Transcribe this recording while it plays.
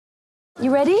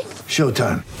You ready?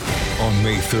 Showtime. On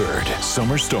May 3rd,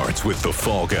 summer starts with The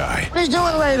Fall Guy. Let's do it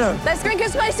later. Let's drink a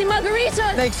spicy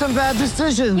margarita. Make some bad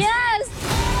decisions. Yes.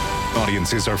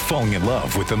 Audiences are falling in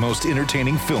love with the most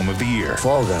entertaining film of the year.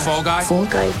 Fall Guy. Fall Guy? Fall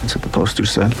Guy. That's what the poster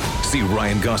said. See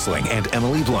Ryan Gosling and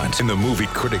Emily Blunt in the movie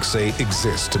critics say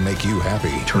exists to make you happy.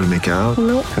 Trying to make it out?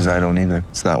 Nope. Because I don't either.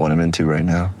 It's not what I'm into right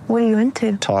now. What are you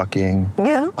into? Talking.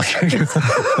 Yeah.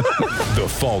 The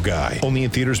Fall Guy. Only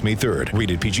in theaters May 3rd.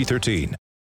 Rated PG-13.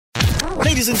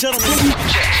 Ladies and gentlemen,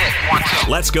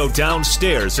 let's go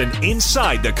downstairs and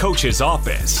inside the coach's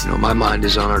office. You know, my mind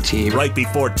is on our team. Right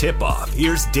before tip-off,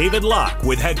 here's David Locke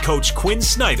with head coach Quinn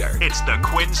Snyder. It's the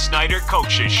Quinn Snyder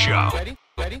Coaches Show.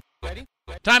 Ready?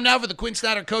 Time now for the Quinn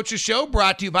Snyder Coaches Show,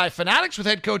 brought to you by Fanatics with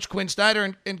head coach Quinn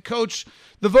Snyder. And Coach,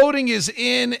 the voting is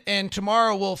in, and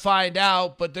tomorrow we'll find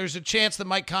out, but there's a chance that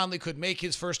Mike Conley could make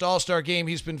his first All-Star game.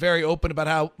 He's been very open about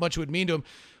how much it would mean to him.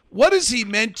 What has he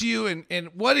meant to you, and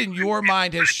what in your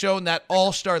mind has shown that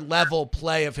all-star level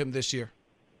play of him this year?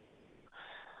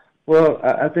 Well,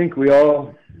 I think we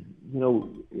all,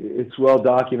 it's well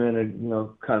documented,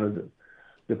 kind of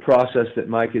the process that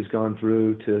Mike has gone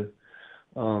through to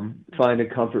find a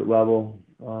comfort level,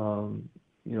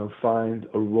 find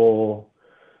a role,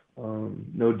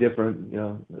 no different,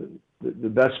 the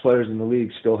best players in the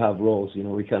league still have roles.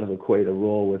 We kind of equate a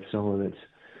role with someone that's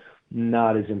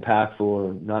not as impactful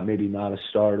or maybe not a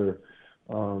starter.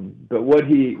 But what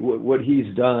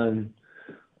he's done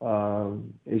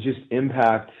is just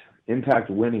impact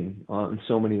winning on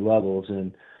so many levels.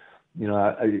 And,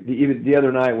 even the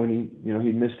other night when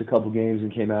he missed a couple games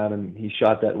and came out and he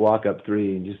shot that walk-up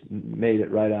three and just made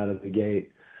it right out of the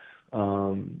gate,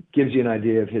 gives you an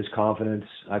idea of his confidence.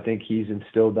 I think he's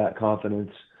instilled that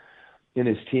confidence in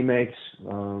his teammates.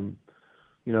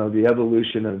 The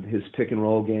evolution of his pick and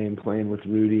roll game, playing with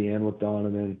Rudy and with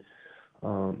Donovan.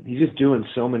 He's just doing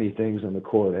so many things on the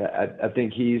court. I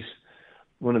think he's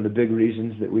one of the big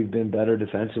reasons that we've been better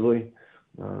defensively.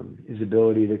 His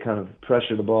ability to kind of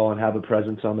pressure the ball and have a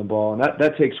presence on the ball. And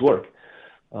that takes work.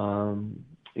 Running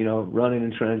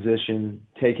in transition,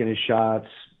 taking his shots,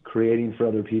 creating for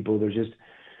other people.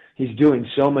 He's doing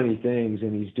so many things,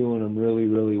 and he's doing them really,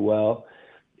 really well.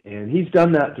 And he's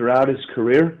done that throughout his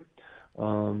career.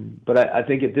 But I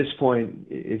think at this point,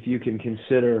 if you can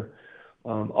consider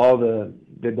all the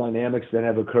dynamics that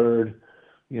have occurred,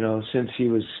 since he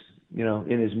was,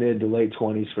 in his mid to late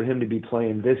 20s, for him to be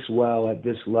playing this well at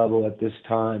this level at this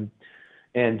time,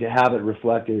 and to have it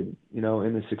reflected, in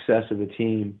the success of the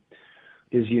team,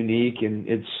 is unique. And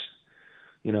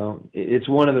it's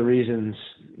one of the reasons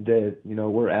that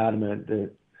we're adamant that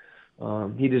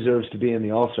he deserves to be in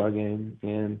the All-Star game,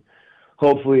 and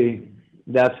hopefully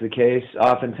that's the case.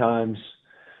 Oftentimes,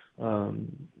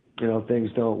 things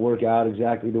don't work out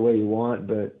exactly the way you want,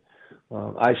 but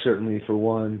I certainly, for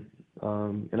one,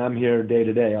 and I'm here day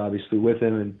to day, obviously, with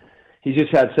him, and he's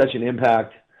just had such an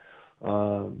impact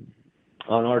on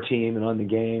our team and on the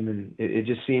game, and it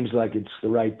just seems like it's the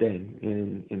right thing.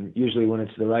 And usually when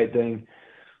it's the right thing,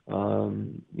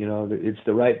 it's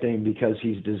the right thing because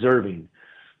he's deserving,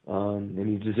 and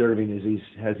he's deserving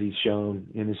as he's shown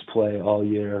in his play all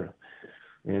year.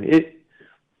 And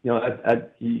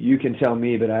you can tell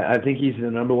me, but I think he's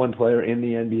the number one player in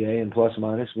the NBA in plus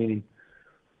minus, meaning,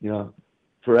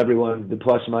 for everyone, the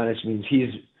plus minus means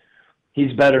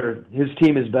he's better. His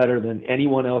team is better than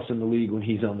anyone else in the league when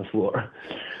he's on the floor,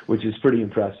 which is pretty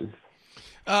impressive.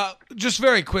 Just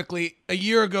very quickly, a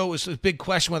year ago was a big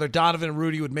question whether Donovan and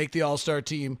Rudy would make the All-Star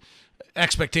team.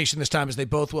 Expectation this time is they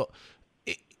both will.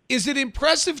 Is it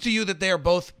impressive to you that they are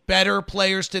both better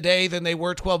players today than they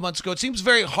were 12 months ago? It seems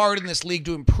very hard in this league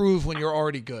to improve when you're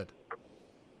already good.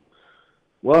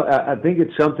 Well, I think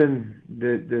it's something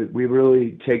that we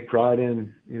really take pride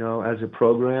in, as a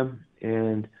program,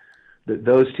 and that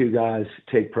those two guys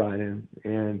take pride in.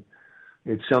 And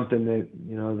it's something that,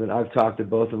 that I've talked to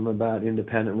both of them about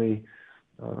independently.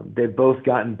 They've both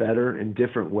gotten better in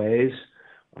different ways.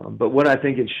 But what I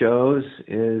think it shows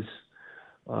is,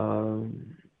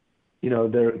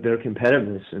 their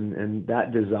competitiveness and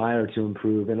that desire to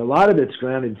improve. And a lot of it's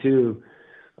grounded too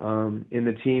in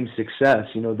the team's success.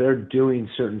 They're doing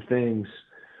certain things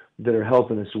that are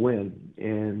helping us win,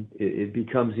 and it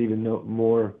becomes even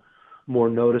more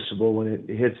noticeable when it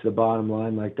hits the bottom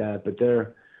line like that. But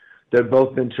they've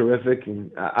both been terrific,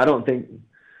 and I think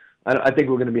we're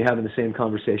going to be having the same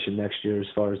conversation next year as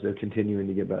far as they're continuing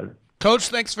to get better. Coach,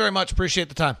 thanks very much. Appreciate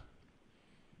the time.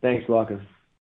 Thanks, Locke.